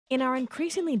In our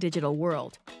increasingly digital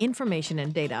world, information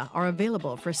and data are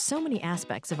available for so many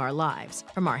aspects of our lives,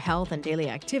 from our health and daily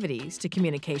activities to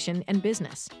communication and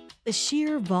business. The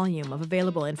sheer volume of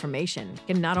available information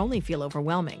can not only feel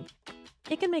overwhelming,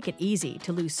 it can make it easy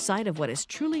to lose sight of what is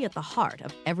truly at the heart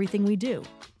of everything we do: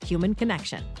 human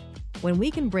connection. When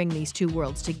we can bring these two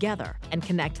worlds together and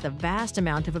connect the vast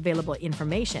amount of available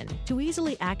information to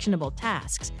easily actionable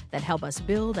tasks that help us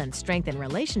build and strengthen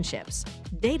relationships,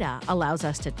 data allows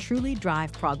us to truly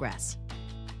drive progress.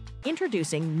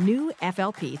 Introducing new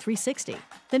FLP360,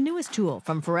 the newest tool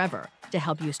from Forever to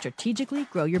help you strategically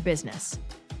grow your business.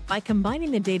 By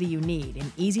combining the data you need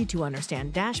in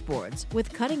easy-to-understand dashboards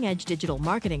with cutting-edge digital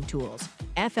marketing tools,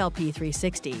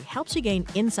 FLP360 helps you gain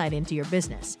insight into your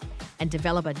business and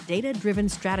develop a data-driven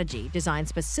strategy designed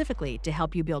specifically to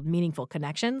help you build meaningful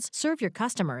connections, serve your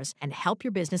customers, and help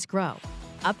your business grow.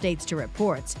 Updates to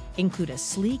reports include a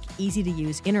sleek,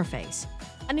 easy-to-use interface,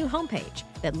 a new homepage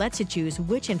that lets you choose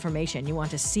which information you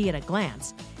want to see at a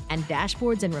glance, and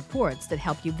dashboards and reports that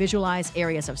help you visualize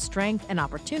areas of strength and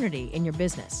opportunity in your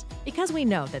business. Because we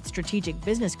know that strategic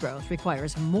business growth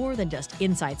requires more than just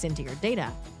insights into your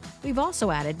data, we've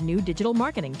also added new digital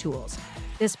marketing tools.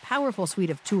 This powerful suite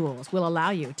of tools will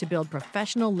allow you to build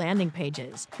professional landing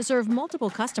pages to serve multiple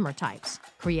customer types,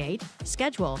 create,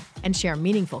 schedule, and share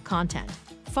meaningful content,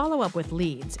 follow up with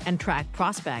leads, and track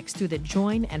prospects through the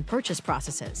join and purchase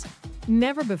processes.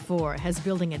 Never before has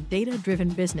building a data-driven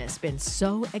business been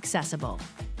so accessible.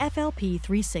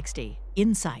 FLP360,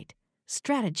 Insight,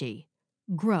 Strategy,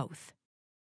 Growth.